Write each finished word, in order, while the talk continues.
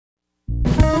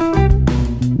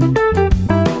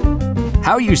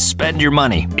How you spend your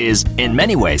money is, in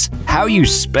many ways, how you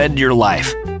spend your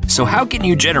life. So how can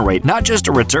you generate not just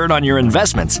a return on your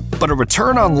investments, but a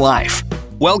return on life?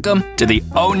 Welcome to the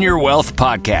Own Your Wealth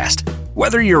podcast.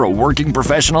 Whether you're a working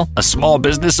professional, a small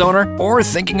business owner, or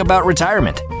thinking about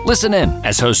retirement, listen in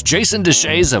as host Jason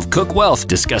Deshays of Cook Wealth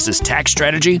discusses tax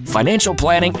strategy, financial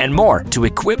planning, and more to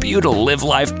equip you to live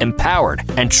life empowered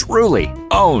and truly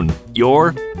own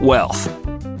your wealth.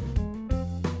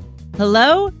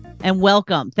 Hello and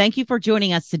welcome. Thank you for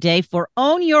joining us today for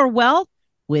Own Your Wealth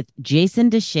with Jason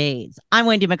Deshays. I'm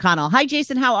Wendy McConnell. Hi,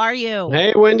 Jason. How are you?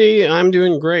 Hey, Wendy. I'm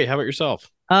doing great. How about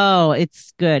yourself? Oh,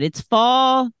 it's good. It's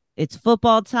fall. It's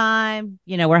football time.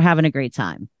 You know, we're having a great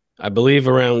time. I believe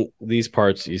around these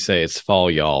parts you say it's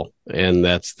fall, y'all, and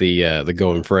that's the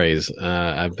going phrase.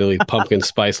 I believe pumpkin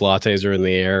spice lattes are in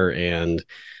the air, and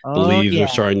the leaves are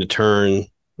starting to turn.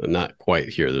 Not quite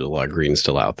here. There's a lot of green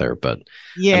still out there, but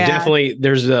definitely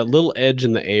there's a little edge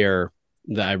in the air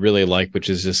that I really like,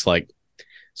 which is just like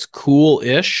it's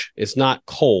cool-ish. It's not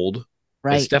cold.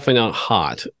 Right. It's definitely not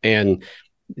hot, and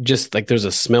just like there's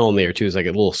a smell in the air too. It's like a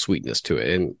little sweetness to it,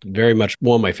 and very much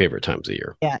one of my favorite times of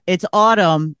year. Yeah, it's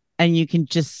autumn, and you can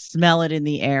just smell it in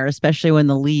the air, especially when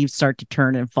the leaves start to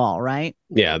turn and fall. Right?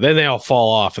 Yeah, then they all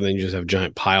fall off, and then you just have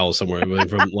giant piles somewhere.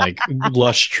 From like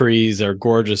lush trees that are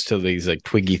gorgeous to these like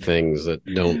twiggy things that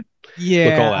don't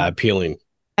look all that appealing.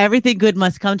 Everything good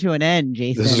must come to an end,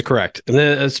 Jason. This is correct, and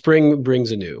then spring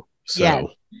brings anew.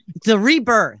 So it's a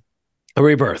rebirth. A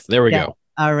rebirth. There we go.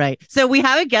 All right. So we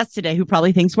have a guest today who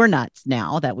probably thinks we're nuts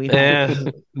now that we've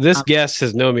this guest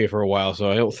has known me for a while,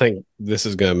 so I don't think this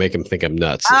is going to make him think I'm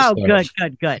nuts. Oh, so.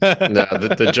 Good. No,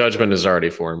 the judgment is already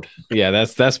formed. Yeah,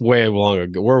 that's way long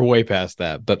ago. We're way past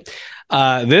that. But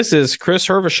this is Chris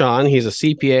Hervochon. He's a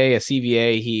CPA, a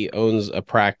CVA. He owns a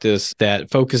practice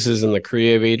that focuses in the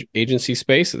creative agency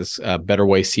space. It's Better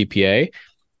Way CPA.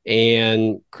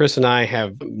 And Chris and I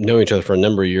have known each other for a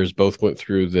number of years. Both went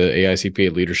through the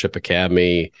AICPA Leadership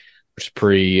Academy, which is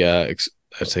pretty, I'd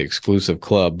say exclusive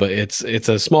club, but it's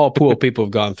a small pool of people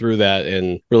who've gone through that,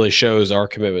 and really shows our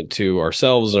commitment to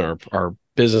ourselves and our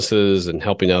businesses and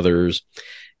helping others.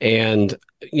 And,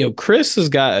 you know, Chris has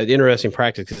got an interesting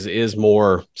practice because it is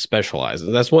more specialized.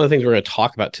 And that's one of the things we're going to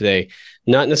talk about today,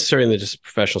 not necessarily in the just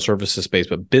professional services space,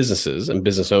 but businesses and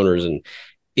business owners, and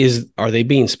are they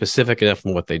being specific enough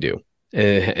in what they do,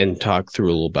 and talk through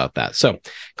a little about that. So,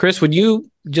 Chris, would you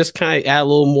just kind of add a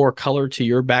little more color to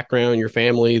your background, your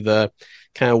family, the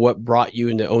kind of what brought you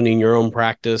into owning your own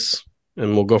practice,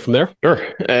 and we'll go from there? Sure.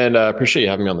 And appreciate you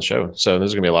having me on the show. So this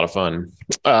is going to be a lot of fun.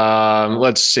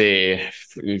 Let's see.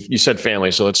 You said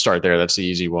family, so let's start there. That's the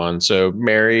easy one. So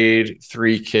married,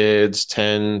 3 kids,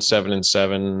 10, 7, and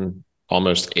 7,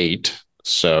 almost 8.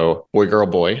 So boy, girl,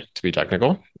 boy, to be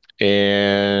technical.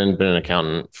 And been an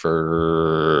accountant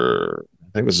for,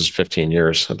 I think this is 15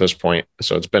 years at this point.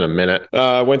 So it's been a minute.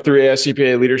 Went through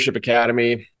AICPA Leadership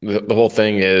Academy. The whole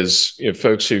thing is, you know,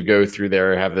 folks who go through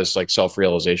there have this like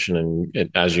self-realization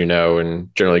and as you know, and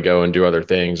generally go and do other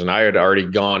things. And I had already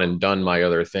gone and done my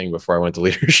other thing before I went to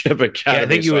Leadership Academy. Yeah, I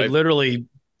think you had literally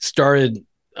started,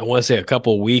 I want to say a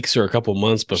couple weeks or a couple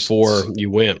months before you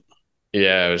went.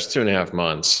 Yeah, it was 2.5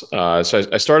 months. So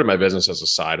I started my business as a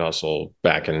side hustle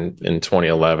back in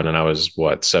 2011, and I was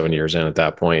 7 years in at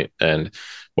that point. And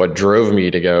what drove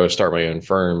me to go start my own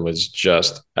firm was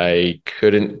just I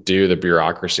couldn't do the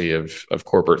bureaucracy of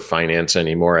corporate finance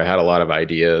anymore. I had a lot of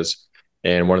ideas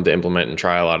and wanted to implement and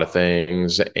try a lot of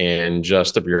things, and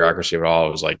just the bureaucracy of it all. I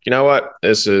was like, you know what,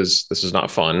 this is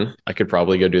not fun. I could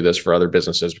probably go do this for other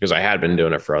businesses, because I had been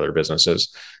doing it for other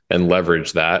businesses, and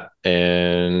leverage that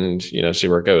and, you know, see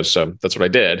where it goes. So that's what I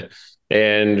did.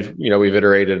 And, you know, we've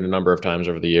iterated a number of times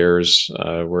over the years.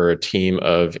 We're a team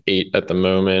of 8 at the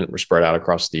moment. We're spread out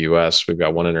across the US. We've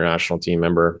got 1 international team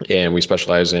member, and we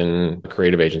specialize in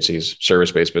creative agencies,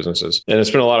 service-based businesses. And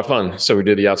it's been a lot of fun. So we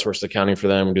do the outsourced accounting for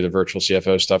them. We do the virtual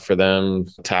CFO stuff for them,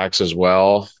 tax as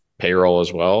well, payroll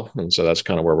as well. And so that's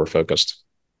kind of where we're focused.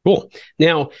 Cool.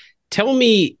 Now, tell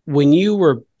me, when you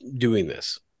were doing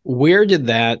this, where did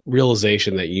that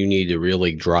realization that you need to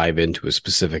really drive into a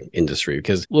specific industry?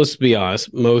 Because let's be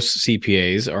honest, most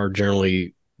CPAs are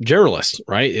generally generalists,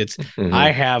 right? It's I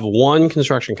have 1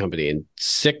 construction company and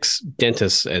 6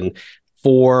 dentists and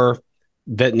 4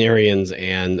 veterinarians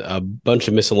and a bunch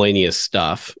of miscellaneous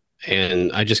stuff.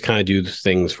 And I just kind of do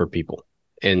things for people.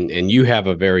 And you have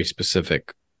a very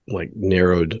specific, like,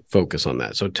 narrowed focus on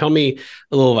that. So tell me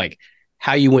a little, like,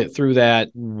 how you went through that,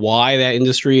 why that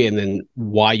industry, and then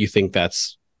why you think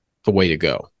that's the way to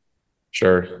go.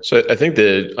 Sure. So I think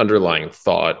the underlying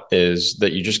thought is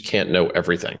that you just can't know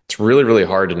everything. It's really, really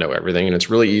hard to know everything. And it's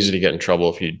really easy to get in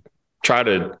trouble if you try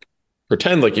to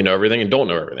pretend like you know everything and don't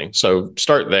know everything. So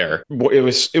start there. It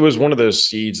was one of those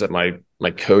seeds that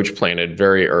my coach planted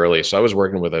very early. So I was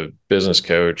working with a business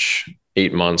coach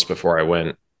 8 months before I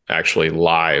went actually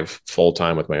live full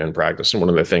time with my own practice. And one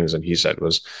of the things that he said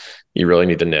was, you really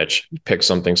need to niche, pick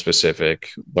something specific,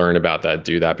 learn about that,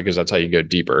 do that, because that's how you go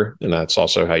deeper. And that's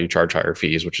also how you charge higher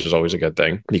fees, which is always a good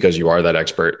thing because you are that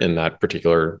expert in that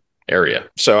particular area.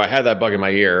 So I had that bug in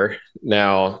my ear.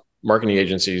 Now, marketing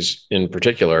agencies in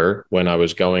particular, when I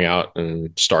was going out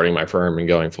and starting my firm and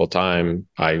going full time,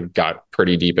 I got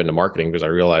pretty deep into marketing because I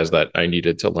realized that I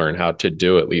needed to learn how to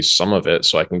do at least some of it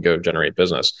so I can go generate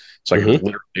business. So I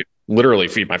can literally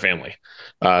feed my family.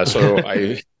 So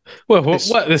I... Well,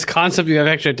 what this concept you have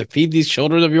actually to feed these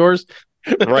children of yours?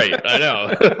 Right. I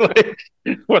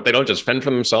know. What, they don't just fend for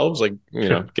themselves? Like,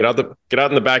 get out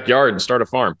in the backyard and start a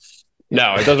farm.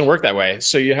 No, it doesn't work that way.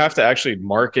 So you have to actually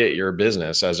market your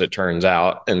business, as it turns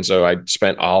out. And so I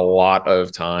spent a lot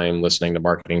of time listening to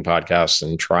marketing podcasts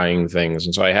and trying things.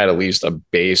 And so I had at least a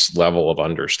base level of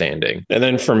understanding. And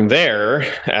then from there,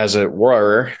 as it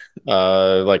were,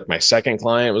 like my second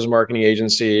client was a marketing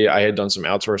agency. I had done some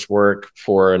outsourced work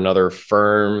for another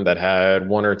firm that had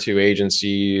one or two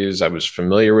agencies. I was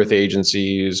familiar with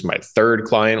agencies. My third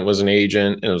client was an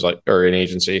agent, and it was like, or an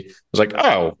agency. I was like,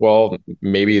 oh, well,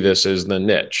 maybe this is the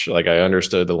niche. Like, I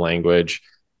understood the language.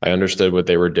 I understood what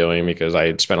they were doing because I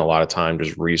had spent a lot of time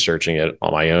just researching it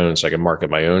on my own so I could market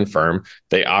my own firm.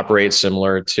 They operate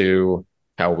similar to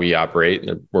how we operate.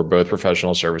 We're both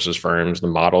professional services firms. The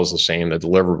model is the same. The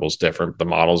deliverable is different. The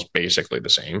model is basically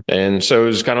the same. And so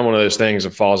it's kind of one of those things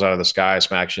that falls out of the sky,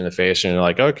 smacks you in the face, and you're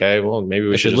like, okay, well, maybe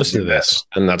we should listen to this.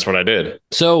 And that's what I did.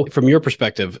 So from your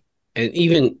perspective, and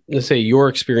even let's say your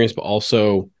experience, but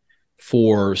also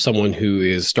for someone who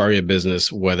is starting a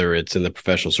business, whether it's in the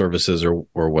professional services or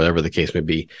whatever the case may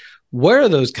be, what are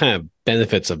those kind of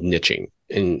benefits of niching?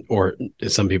 Or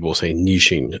some people will say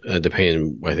niching,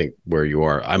 depending, I think, where you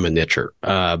are. I'm a nicher.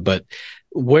 But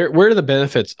where are the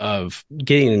benefits of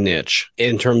getting a niche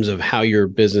in terms of how your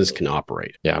business can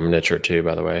operate? Yeah, I'm a nicher too,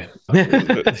 by the way.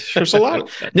 There's a lot.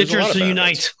 Nichers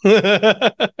unite.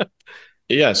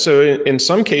 Yeah. So in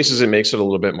some cases, it makes it a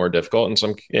little bit more difficult.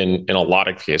 In a lot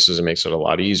of cases, it makes it a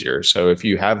lot easier. So if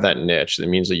you have that niche, that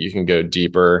means that you can go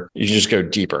deeper. You can just go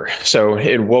deeper. So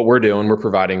in what we're doing, we're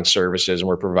providing services and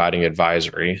we're providing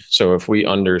advisory. So if we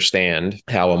understand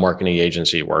how a marketing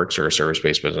agency works or a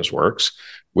service-based business works,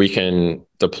 we can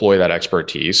deploy that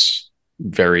expertise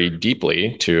very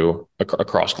deeply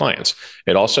across clients.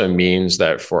 It also means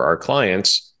that for our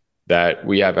clients, that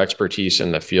we have expertise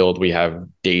in the field, we have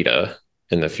data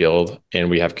in the field, and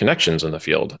we have connections in the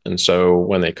field. And so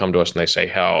when they come to us and they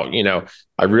say,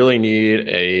 I really need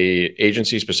a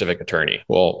agency specific attorney.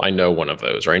 Well, I know one of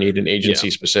those, or I need an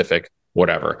agency specific,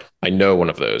 whatever. I know one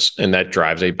of those. And that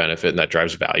drives a benefit and that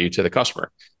drives value to the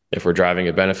customer. If we're driving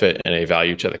a benefit and a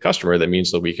value to the customer, that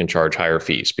means that we can charge higher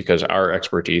fees because our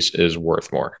expertise is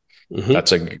worth more. Mm-hmm.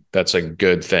 That's a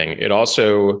good thing. It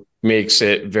also makes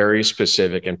it very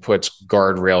specific and puts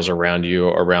guardrails around you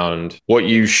around what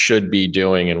you should be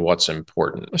doing and what's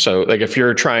important. So like if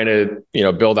you're trying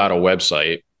to, build out a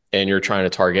website and you're trying to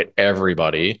target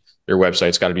everybody, your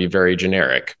website's got to be very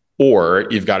generic, or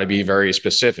you've got to be very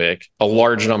specific a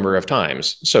large number of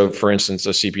times. So for instance,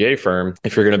 a CPA firm,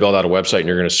 if you're going to build out a website and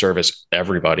you're going to service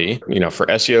everybody, for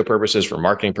SEO purposes, for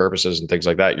marketing purposes and things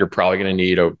like that, you're probably going to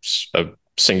need a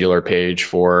singular page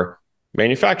for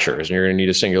manufacturers, and you're going to need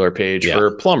a singular page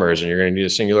for plumbers, and you're going to need a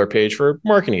singular page for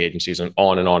marketing agencies, and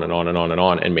on and on and on and on and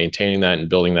on. And maintaining that and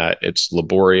building that, it's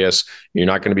laborious. You're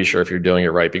not going to be sure if you're doing it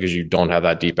right because you don't have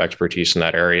that deep expertise in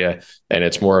that area. And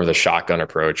it's more of the shotgun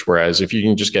approach. Whereas if you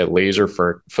can just get laser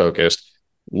focused,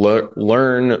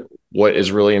 learn what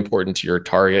is really important to your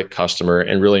target customer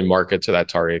and really market to that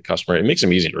target customer, it makes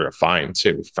them easier to find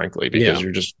too, frankly, because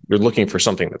you're looking for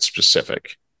something that's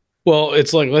specific. Well,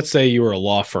 it's like, let's say you were a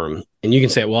law firm and you can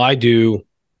say, well, I do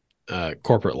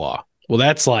corporate law. Well,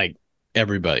 that's like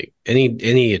everybody.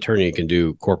 Any attorney can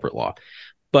do corporate law.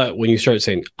 But when you start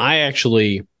saying, I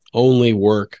actually only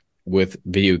work with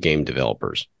video game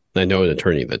developers, I know an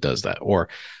attorney that does that. Or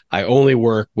I only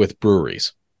work with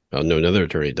breweries. I know another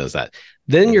attorney that does that.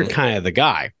 Then you're kind of the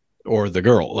guy or the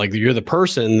girl. Like you're the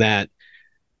person that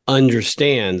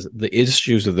understands the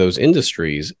issues of those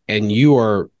industries, and you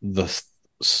are the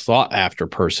sought after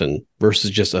person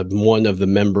versus just one of the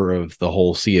member of the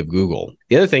whole sea of Google.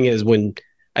 The other thing is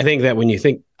I think about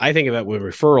with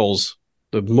referrals,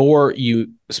 the more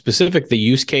you specific the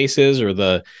use cases or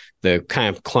the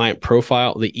kind of client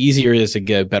profile, the easier it is to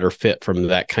get a better fit from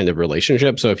that kind of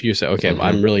relationship. So if you say, okay,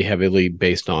 I'm really heavily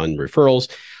based on referrals,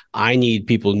 I need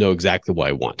people to know exactly what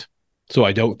I want. So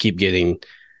I don't keep getting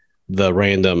the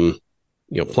random,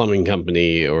 plumbing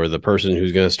company or the person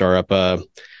who's going to start up a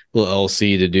little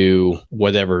LLC to do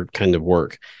whatever kind of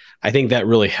work. I think that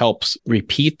really helps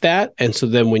repeat that. And so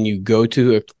then when you go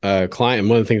to a client, and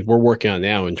one of the things we're working on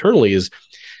now internally is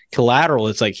collateral.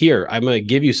 It's like, here, I'm going to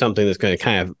give you something that's going to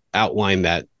kind of outline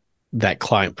that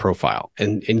client profile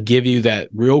and give you that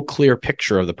real clear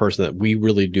picture of the person that we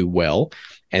really do well.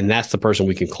 And that's the person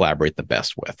we can collaborate the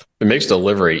best with. It makes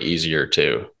delivery easier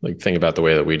too. Like, think about the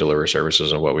way that we deliver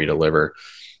services and what we deliver.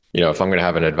 If I'm going to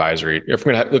have an advisory,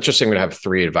 let's just say I'm going to have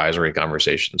 3 advisory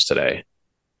conversations today.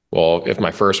 Well, if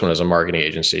my first one is a marketing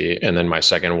agency, and then my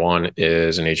second one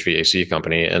is an HVAC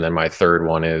company, and then my third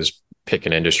one is pick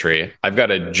an industry, I've got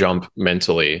to jump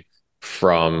mentally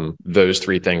from those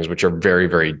 3 things, which are very,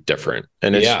 very different.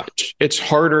 And it's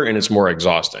harder and it's more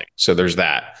exhausting. So there's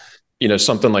that.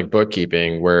 Something like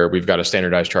bookkeeping, where we've got a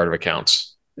standardized chart of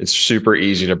accounts. It's super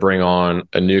easy to bring on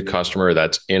a new customer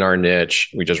that's in our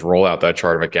niche. We just roll out that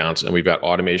chart of accounts, and we've got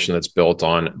automation that's built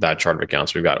on that chart of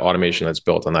accounts. We've got automation that's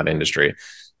built on that industry.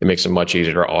 It makes it much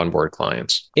easier to onboard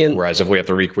clients. Whereas if we have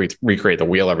to recreate the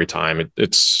wheel every time,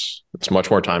 it's much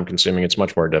more time consuming. It's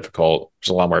much more difficult. There's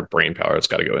a lot more brain power that's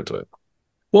got to go into it.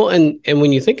 Well, and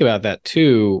when you think about that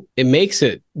too, it makes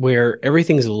it where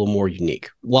everything's a little more unique.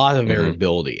 A lot of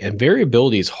variability, and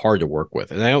variability is hard to work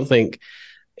with. And I don't think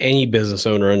any business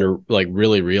owner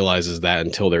really realizes that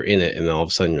until they're in it. And then all of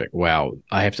a sudden you're like, wow,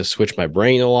 I have to switch my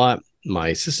brain a lot.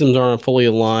 My systems aren't fully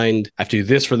aligned. I have to do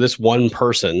this for this one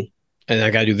person, and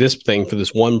I got to do this thing for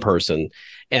this one person.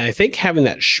 And I think having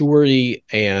that surety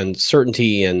and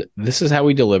certainty, and this is how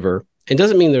we deliver, it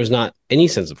doesn't mean there's not any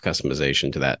sense of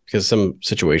customization to that, because some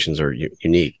situations are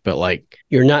unique, but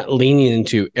you're not leaning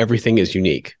into everything is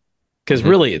unique, because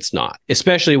really it's not,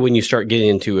 especially when you start getting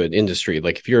into an industry.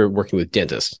 Like if you're working with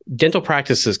dentists, dental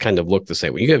practices kind of look the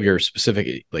same. When you have your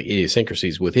specific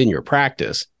idiosyncrasies within your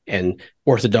practice, and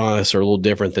orthodontists are a little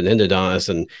different than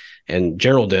endodontists and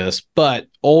general dentists. But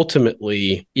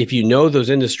ultimately, if you know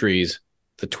those industries,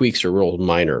 the tweaks are real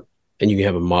minor, and you can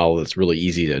have a model that's really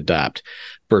easy to adapt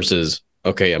versus,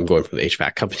 okay, I'm going from the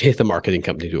HVAC company to the marketing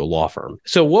company to a law firm.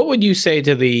 So what would you say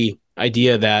to the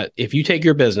idea that if you take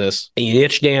your business and you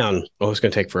niche down, it's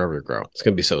going to take forever to grow. It's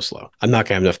going to be so slow. I'm not going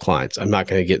to have enough clients. I'm not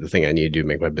going to get the thing I need to do to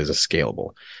make my business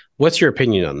scalable. What's your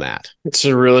opinion on that? It's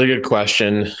a really good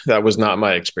question. That was not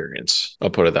my experience. I'll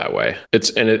put it that way.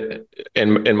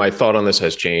 And my thought on this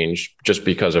has changed just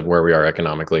because of where we are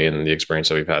economically and the experience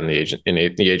that we've had in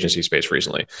the agency space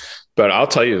recently. But I'll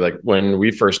tell you, when we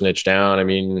first niched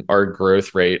down, our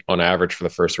growth rate on average for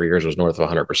the first 3 years was north of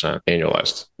 100%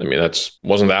 annualized.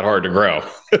 Wasn't that hard to grow,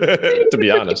 to be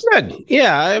honest. Good.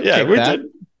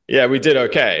 Yeah. We did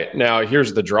okay. Now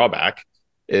here's the drawback,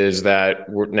 is that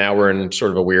we're in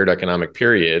sort of a weird economic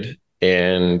period,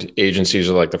 and agencies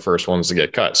are the first ones to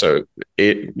get cut. So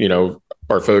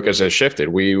our focus has shifted.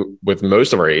 With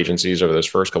most of our agencies over those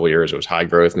first couple of years, it was high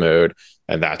growth mode,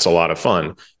 and that's a lot of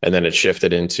fun. And then it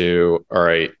shifted into, all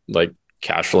right,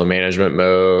 cash flow management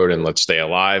mode and let's stay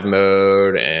alive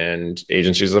mode, and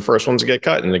agencies are the first ones to get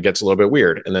cut, and it gets a little bit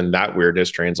weird. And then that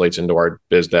weirdness translates into our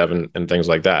biz dev and things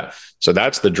like that. So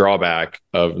that's the drawback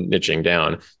of niching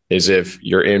down, is if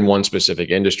you're in one specific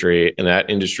industry and that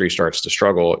industry starts to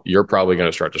struggle, you're probably going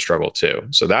to start to struggle too.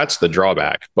 So that's the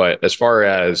drawback. But as far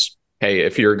as, hey,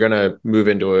 if you're going to move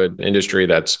into an industry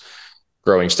that's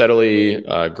growing steadily,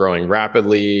 growing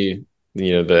rapidly,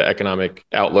 the economic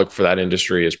outlook for that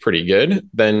industry is pretty good,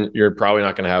 then you're probably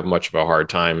not going to have much of a hard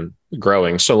time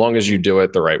growing, so long as you do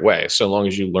it the right way, so long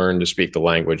as you learn to speak the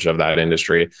language of that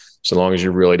industry, so long as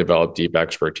you really develop deep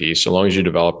expertise, so long as you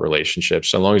develop relationships,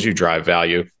 so long as you drive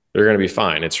value, they're going to be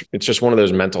fine. It's just one of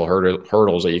those mental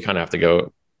hurdles that you kind of have to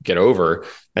go get over,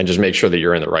 and just make sure that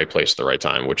you're in the right place at the right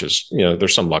time, which is,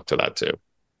 there's some luck to that too.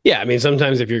 Yeah.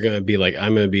 Sometimes if you're going to be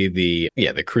I'm going to be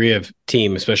the creative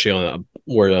team, especially on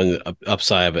the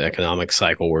upside of an economic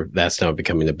cycle where that's now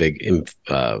becoming a big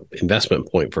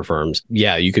investment point for firms.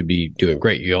 Yeah, you could be doing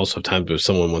great. You also have times where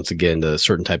someone wants to get into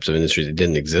certain types of industries that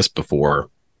didn't exist before.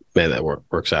 Man, that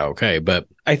works out okay. But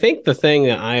I think the thing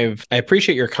that I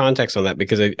appreciate your context on that,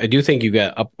 because I do think you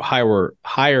got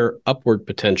higher upward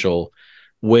potential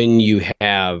when you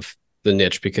have the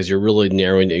niche, because you're really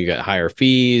narrowing it. You got higher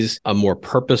fees, a more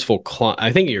purposeful client.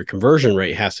 I think your conversion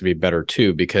rate has to be better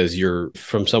too, because you're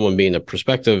from someone being a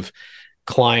prospective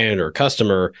client or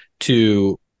customer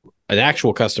to an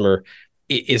actual customer.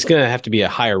 It's going to have to be a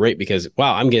higher rate, because,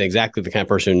 wow, I'm getting exactly the kind of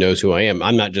person who knows who I am.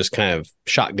 I'm not just kind of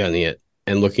shotgunning it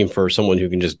and looking for someone who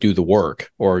can just do the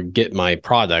work or get my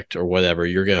product or whatever,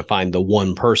 you're going to find the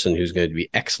one person who's going to be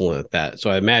excellent at that. So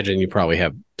I imagine you probably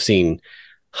have seen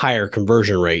higher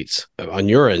conversion rates on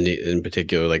your end in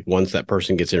particular. Like once that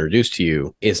person gets introduced to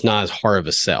you, it's not as hard of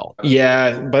a sell.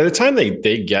 Yeah. By the time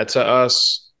they get to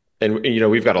us, and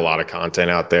we've got a lot of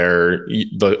content out there.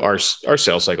 Our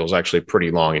sales cycle is actually pretty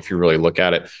long if you really look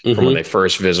at it from when they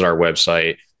first visit our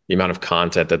website, the amount of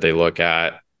content that they look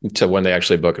at to when they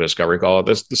actually book a discovery call.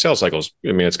 The sales cycles,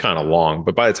 it's kind of long,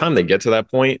 but by the time they get to that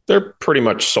point, they're pretty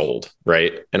much sold,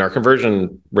 right? And our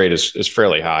conversion rate is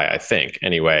fairly high, I think,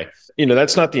 anyway.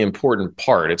 That's not the important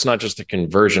part. It's not just the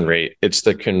conversion rate. It's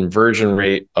the conversion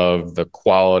rate of the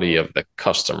quality of the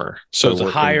customer. So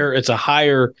it's a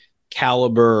higher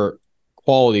caliber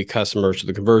quality customer. So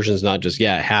the conversion is not just,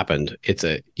 it happened. It's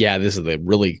this is the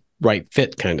really right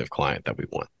fit kind of client that we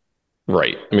want.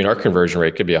 Right. Our conversion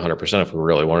rate could be 100% if we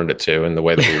really wanted it to. And the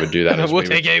way that we would do that is we'll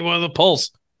take anyone with a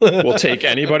pulse. We'll take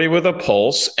anybody with a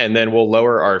pulse, and then we'll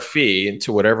lower our fee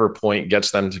to whatever point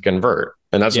gets them to convert.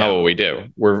 And that's not what we do.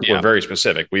 We're very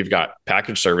specific. We've got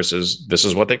package services. This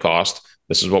is what they cost.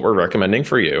 This is what we're recommending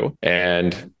for you.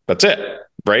 And that's it.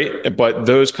 Right. But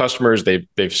those customers,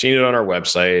 they've seen it on our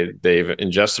website. They've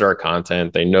ingested our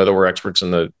content. They know that we're experts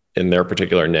in their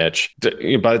particular niche.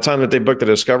 By the time that they book the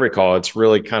discovery call, it's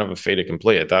really kind of a fait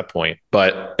accompli at that point.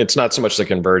 But it's not so much the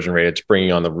conversion rate. It's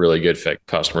bringing on the really good fit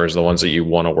customers, the ones that you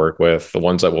want to work with, the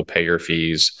ones that will pay your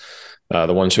fees,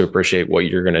 the ones who appreciate what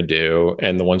you're going to do,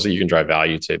 and the ones that you can drive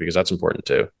value to, because that's important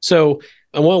too. So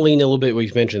I want to lean a little bit.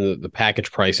 We've mentioned the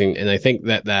package pricing, and I think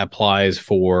that applies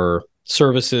for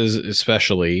services,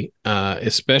 especially on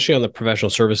the professional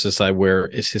services side, where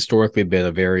it's historically been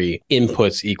a very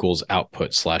inputs equals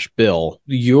output / bill.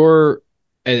 You're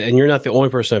not the only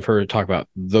person I've heard talk about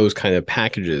those kind of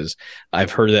packages.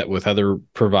 I've heard that with other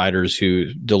providers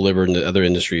who deliver into other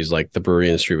industries, like the brewery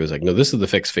industry was like, no, this is the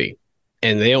fixed fee.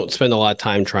 And they don't spend a lot of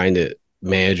time trying to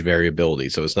manage variability.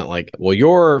 So it's not like, well,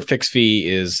 your fixed fee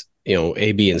is,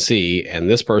 A, B, and C, and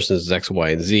this person's is X, Y,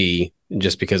 and Z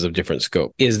just because of different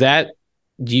scope.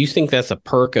 Do you think that's a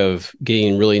perk of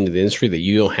getting really into the industry, that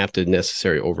you don't have to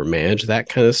necessarily overmanage that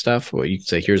kind of stuff? Well, you can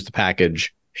say, here's the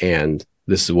package and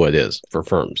this is what it is for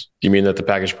firms. You mean that the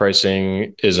package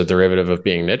pricing is a derivative of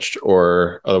being niched,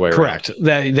 or other way around? Correct.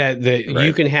 That right.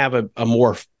 You can have a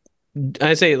more,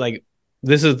 I say, like,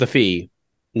 this is the fee,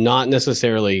 not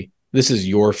necessarily this is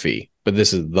your fee, but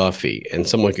this is the fee. And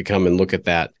someone could come and look at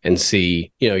that and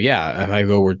see, if I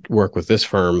go work with this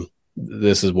firm,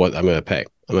 this is what I'm going to pay.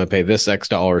 I'm going to pay this X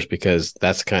dollars because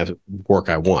that's the kind of work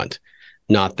I want.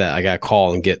 Not that I got to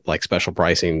call and get like special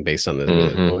pricing based on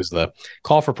always the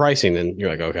call for pricing. And you're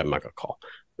like, okay, I'm not going to call.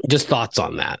 Just thoughts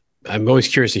on that. I'm always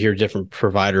curious to hear different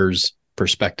providers'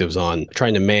 perspectives on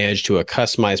trying to manage to a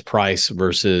customized price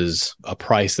versus a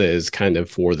price that is kind of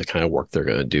for the kind of work they're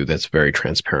going to do. That's very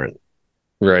transparent.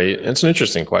 Right. It's an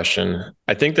interesting question.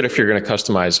 I think that if you're going to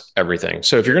customize everything,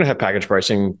 so if you're going to have package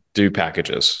pricing, do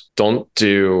packages. Don't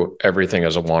do everything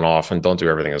as a one-off, and don't do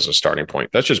everything as a starting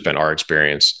point. That's just been our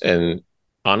experience. And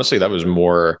honestly, that was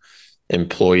more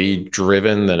employee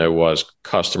driven than it was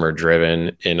customer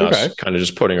driven in us kind of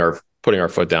just putting our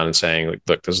foot down and saying, like,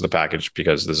 look, this is the package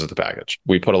because this is the package.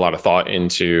 We put a lot of thought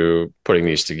into putting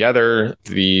these together.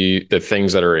 The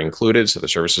things that are included, so the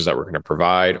services that we're going to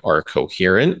provide, are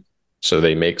coherent. So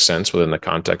they make sense within the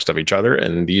context of each other.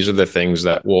 And these are the things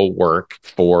that will work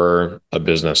for a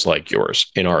business like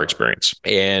yours, in our experience.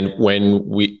 And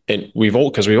we've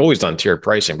always done tiered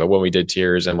pricing, but when we did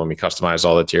tiers and when we customized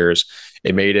all the tiers,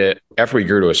 it made it, after we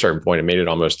grew to a certain point, it made it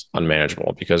almost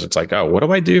unmanageable, because it's like, oh, what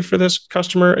do I do for this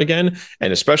customer again?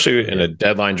 And especially in a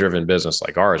deadline driven business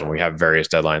like ours, when we have various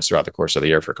deadlines throughout the course of the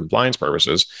year for compliance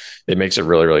purposes, it makes it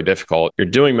really, really difficult. You're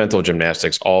doing mental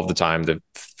gymnastics all of the time to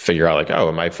figure out, like, oh,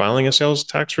 am I filing a sales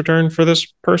tax return for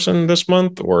this person this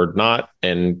month or not?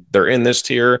 And they're in this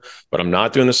tier, but I'm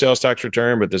not doing the sales tax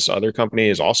return, but this other company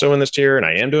is also in this tier and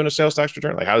I am doing a sales tax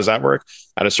return. Like, how does that work?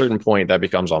 At a certain point, that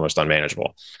becomes almost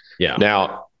unmanageable. Yeah.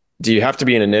 Now, do you have to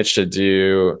be in a niche to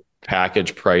do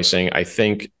package pricing? I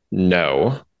think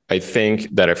no. I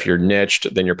think that if you're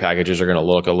niched, then your packages are going to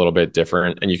look a little bit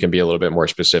different, and you can be a little bit more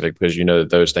specific because you know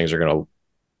that those things are going to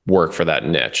work for that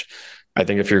niche. I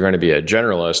think if you're going to be a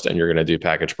generalist and you're going to do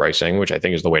package pricing, which I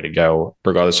think is the way to go,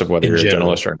 regardless of whether you're a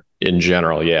generalist or in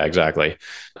general. Yeah, exactly.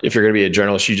 If you're going to be a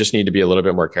generalist, you just need to be a little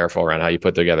bit more careful around how you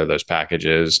put together those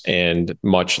packages, and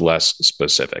much less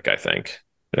specific, I think.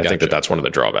 And I think that that's one of the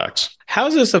drawbacks. How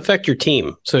does this affect your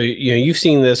team? So, you've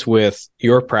seen this with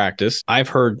your practice. I've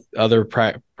heard other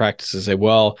practices say,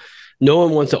 well, no one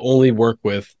wants to only work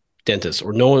with dentists,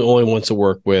 or no one only wants to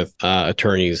work with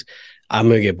attorneys. I'm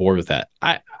going to get bored with that.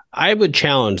 I would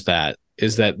challenge that,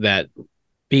 is that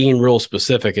being real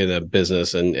specific in a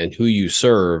business and who you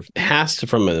serve has to,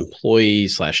 from an employee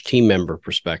 / team member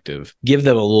perspective, give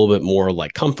them a little bit more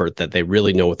like comfort that they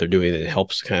really know what they're doing. And it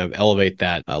helps kind of elevate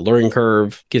that learning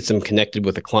curve, gets them connected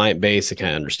with the client base to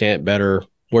kind of understand it better.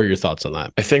 What are your thoughts on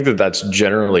that? I think that that's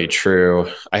generally true.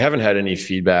 I haven't had any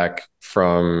feedback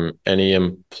from any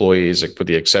employees, with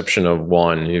the exception of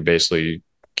one who basically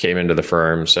came into the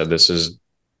firm, said, this is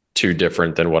too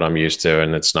different than what I'm used to,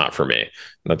 and it's not for me.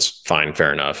 That's fine.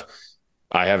 Fair enough.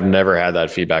 I have never had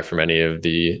that feedback from any of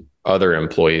the other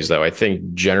employees, though. I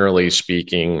think generally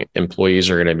speaking, employees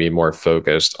are going to be more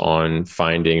focused on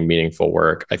finding meaningful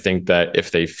work. I think that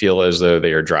if they feel as though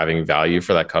they are driving value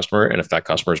for that customer, and if that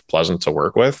customer is pleasant to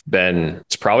work with, then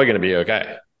it's probably going to be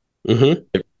okay.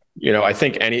 I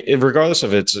think regardless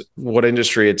of it's what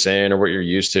industry it's in or what you're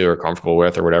used to or comfortable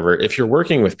with or whatever, if you're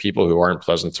working with people who aren't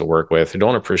pleasant to work with, who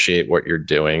don't appreciate what you're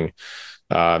doing,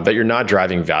 that you're not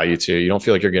driving value to, you don't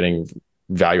feel like you're getting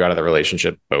value out of the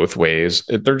relationship both ways,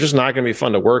 they're just not going to be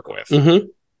fun to work with.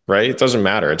 Right? It doesn't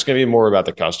matter. It's going to be more about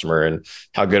the customer and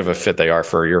how good of a fit they are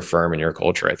for your firm and your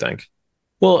culture, I think.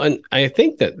 Well, and I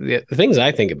think that the things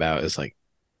I think about is like,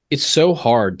 it's so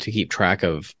hard to keep track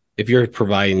of if you're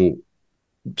providing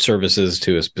services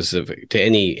to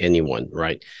anyone,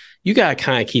 right? You got to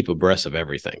kind of keep abreast of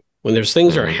everything. When there's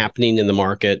things that are happening in the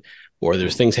market, or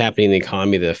there's things happening in the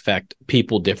economy that affect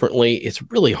people differently, it's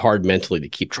really hard mentally to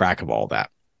keep track of all that.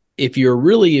 If you're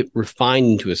really refined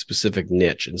into a specific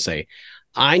niche and say,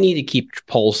 I need to keep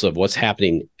pulse of what's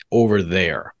happening over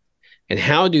there, and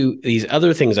how do these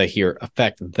other things I hear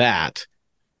affect that,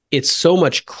 it's so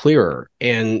much clearer,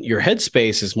 and your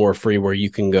headspace is more free, where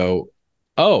you can go,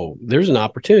 oh, there's an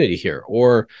opportunity here,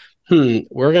 or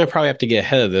we're going to probably have to get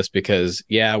ahead of this because,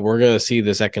 we're going to see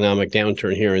this economic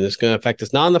downturn here, and it's going to affect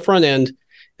us not on the front end.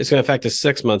 It's going to affect us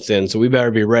 6 months in. So we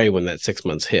better be ready when that 6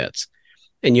 months hits.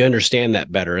 And you understand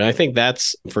that better. And I think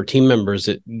that's, for team members,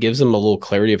 it gives them a little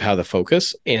clarity of how to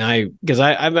focus. And because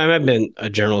I've been a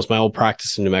generalist, my old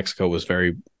practice in New Mexico was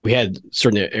we had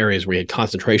certain areas where we had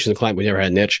concentration of client. We never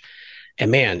had a niche.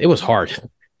 And man, it was hard.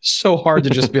 So hard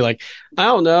to just be like, I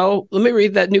don't know, let me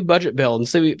read that new budget bill and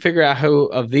figure out who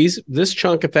of these, this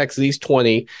chunk affects these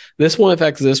 20, this one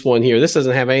affects this one here. This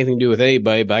doesn't have anything to do with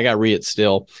anybody, but I got to read it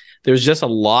still. There's just a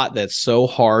lot that's so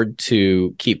hard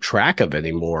to keep track of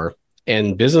anymore.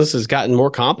 And business has gotten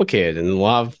more complicated, and a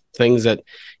lot of things that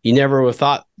you never would have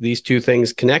thought these two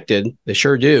things connected, they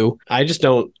sure do. I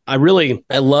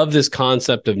love this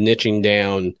concept of niching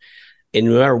down. And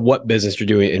no matter what business you're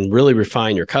doing, and really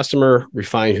refine your customer,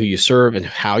 refine who you serve and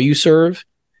how you serve,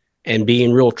 and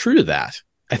being real true to that.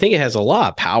 I think it has a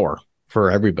lot of power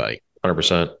for everybody.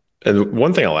 100%. And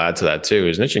one thing I'll add to that too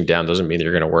is niching down doesn't mean that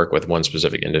you're going to work with one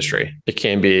specific industry. It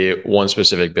can be one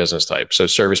specific business type. So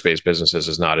service-based businesses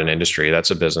is not an industry, that's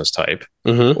a business type.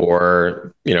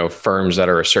 Or, firms that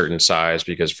are a certain size,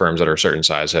 because firms that are a certain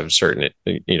size have certain,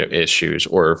 issues,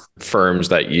 or firms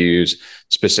that use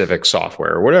specific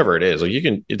software or whatever it is. Like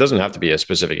it doesn't have to be a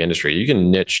specific industry. You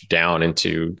can niche down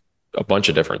into a bunch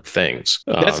of different things.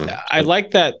 I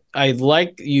like that. I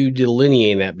like you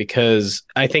delineating that, because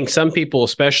I think some people,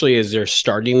 especially as they're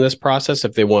starting this process,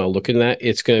 if they want to look in that,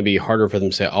 it's going to be harder for them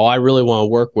to say, oh, I really want to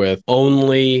work with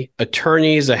only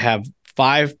attorneys that have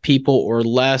 5 people or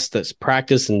less that's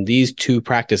practice in these 2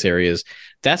 practice areas.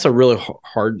 That's a really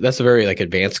that's a very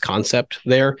advanced concept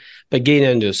there. But getting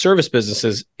into service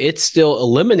businesses, it still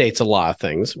eliminates a lot of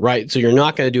things, right? So you're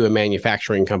not going to do a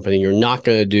manufacturing company. You're not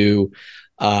going to do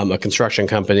a construction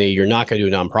company. You're not going to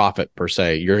do a nonprofit per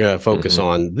se. You're going to focus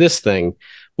on this thing,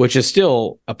 which is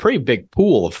still a pretty big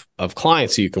pool of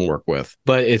clients that you can work with,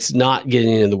 but it's not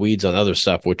getting into the weeds on other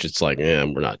stuff, which it's like,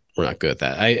 we're not good at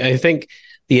that. I think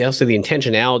the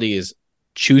intentionality is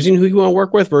choosing who you want to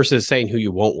work with versus saying who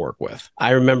you won't work with.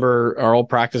 I remember our old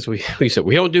practice. We said,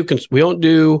 we don't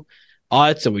do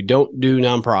audits and we don't do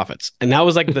nonprofits. And that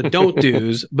was like the don't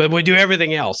do's, but we do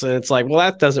everything else. And it's like,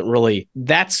 well,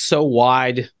 that's so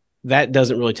wide. That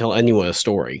doesn't really tell anyone a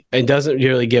story. It doesn't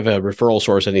really give a referral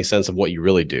source any sense of what you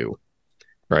really do.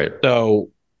 Right.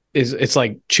 So it's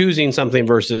like choosing something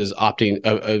versus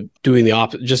opting, doing the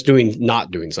opposite, just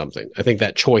not doing something. I think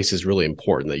that choice is really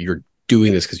important, that you're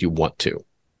doing this because you want to.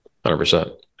 100%.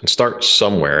 And start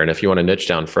somewhere. And if you want to niche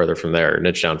down further from there,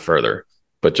 niche down further,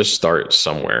 but just start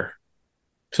somewhere.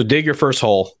 So dig your first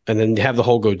hole and then have the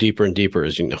hole go deeper and deeper,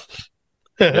 as you know.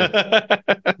 Yeah.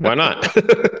 Why not?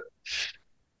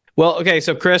 Well, okay.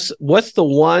 So Chris, what's the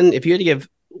one, if you had to give,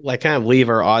 leave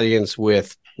our audience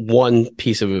with one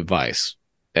piece of advice,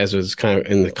 as was kind of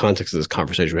in the context of this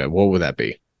conversation we had, what would that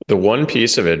be? The one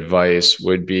piece of advice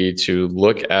would be to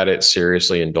look at it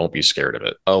seriously and don't be scared of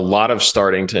it. A lot of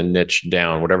starting to niche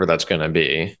down, whatever that's going to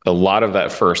be, a lot of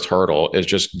that first hurdle is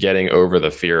just getting over the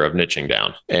fear of niching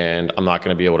down. And I'm not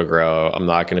going to be able to grow. I'm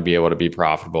not going to be able to be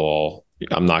profitable.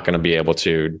 I'm not going to be able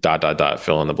to ...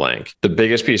 fill in the blank. The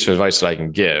biggest piece of advice that I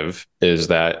can give is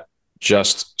that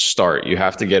just start. You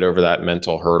have to get over that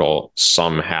mental hurdle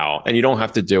somehow, and you don't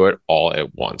have to do it all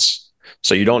at once.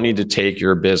 So you don't need to take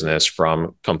your business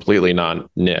from completely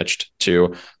non-niched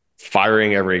to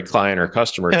firing every client or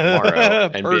customer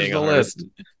tomorrow and being on the list.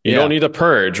 You don't need to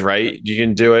purge, right? You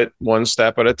can do it one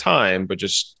step at a time, but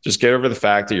just get over the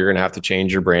fact that you're going to have to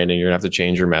change your branding. You're going to have to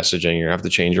change your messaging. You're going to have to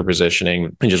change your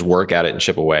positioning and just work at it and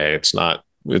chip away.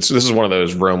 This is one of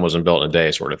those Rome wasn't built in a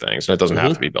day sort of things. And it doesn't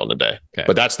have to be built in a day. Okay.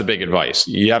 But that's the big advice.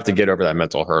 You have to get over that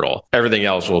mental hurdle. Everything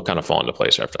else will kind of fall into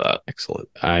place after that. Excellent.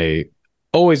 I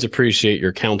always appreciate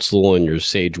your counsel and your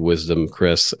sage wisdom,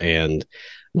 Chris. And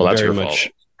that's your fault.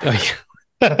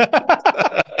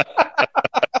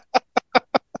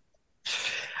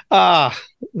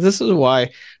 This is why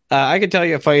I could tell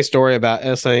you a funny story about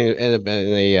us having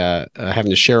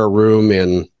to share a room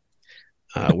in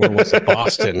where was it?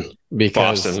 Boston.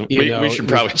 Because Boston. We should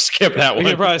probably skip that one. We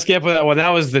should probably skip that one.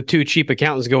 That was the two cheap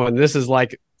accountants going, this is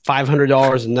like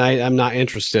 $500 a night. I'm not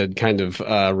interested kind of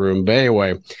room. But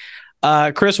anyway,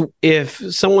 Chris, if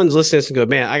someone's listening to this and go,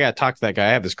 man, I got to talk to that guy.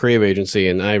 I have this creative agency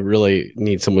and I really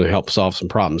need someone to help solve some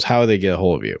problems. How do they get a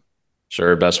hold of you?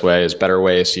 Sure. Best way is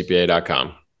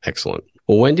betterwayscpa.com. Excellent.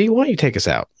 Well, Wendy, why don't you take us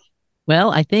out?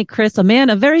 Well, I think, Chris, a man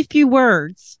of very few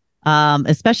words,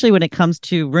 especially when it comes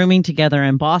to rooming together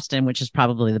in Boston, which is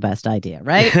probably the best idea,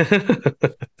 right?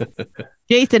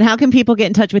 Jason, how can people get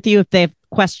in touch with you if they have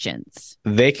questions?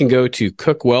 They can go to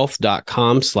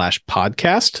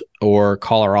cookwealth.com/podcast or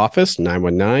call our office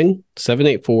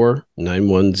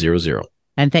 919-784-9100.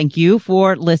 And thank you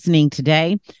for listening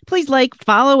today. Please like,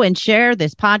 follow, and share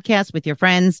this podcast with your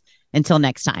friends. Until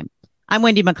next time, I'm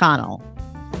Wendy McConnell.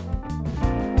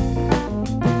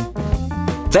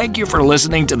 Thank you for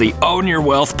listening to the Own Your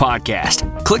Wealth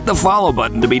podcast. Click the follow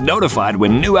button to be notified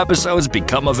when new episodes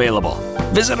become available.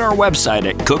 Visit our website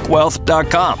at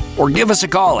cookwealth.com or give us a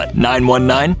call at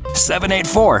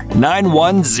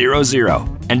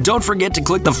 919-784-9100. And don't forget to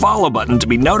click the follow button to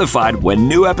be notified when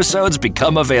new episodes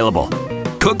become available.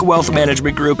 Cook Wealth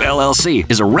Management Group,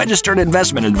 LLC is a registered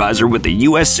investment advisor with the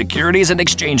U.S. Securities and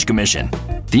Exchange Commission.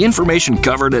 The information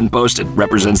covered and posted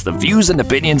represents the views and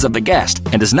opinions of the guest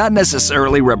and does not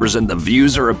necessarily represent the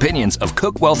views or opinions of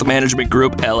Cook Wealth Management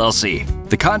Group, LLC.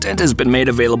 The content has been made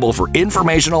available for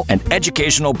informational and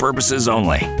educational purposes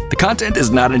only. The content is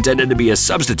not intended to be a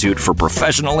substitute for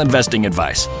professional investing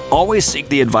advice. Always seek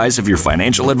the advice of your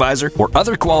financial advisor or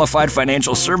other qualified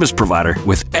financial service provider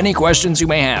with any questions you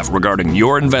may have regarding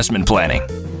your investment planning.